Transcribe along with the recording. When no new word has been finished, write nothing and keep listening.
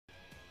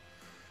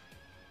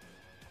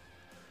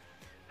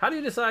How do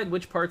you decide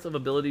which parts of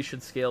abilities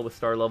should scale with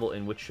star level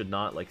and which should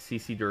not, like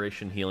CC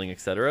duration, healing,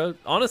 etc.?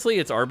 Honestly,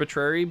 it's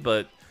arbitrary,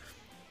 but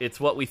it's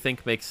what we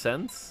think makes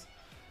sense.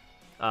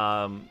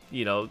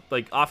 You know,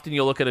 like often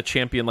you'll look at a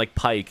champion like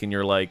Pyke and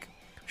you're like,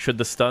 should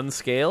the stun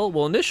scale?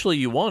 Well, initially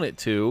you want it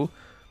to,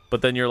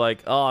 but then you're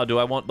like, oh, do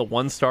I want the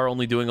 1-star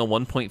only doing a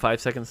 1.5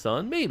 second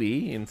stun?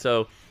 Maybe. And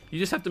so you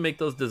just have to make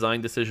those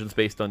design decisions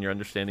based on your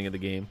understanding of the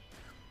game.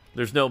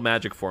 There's no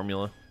magic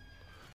formula.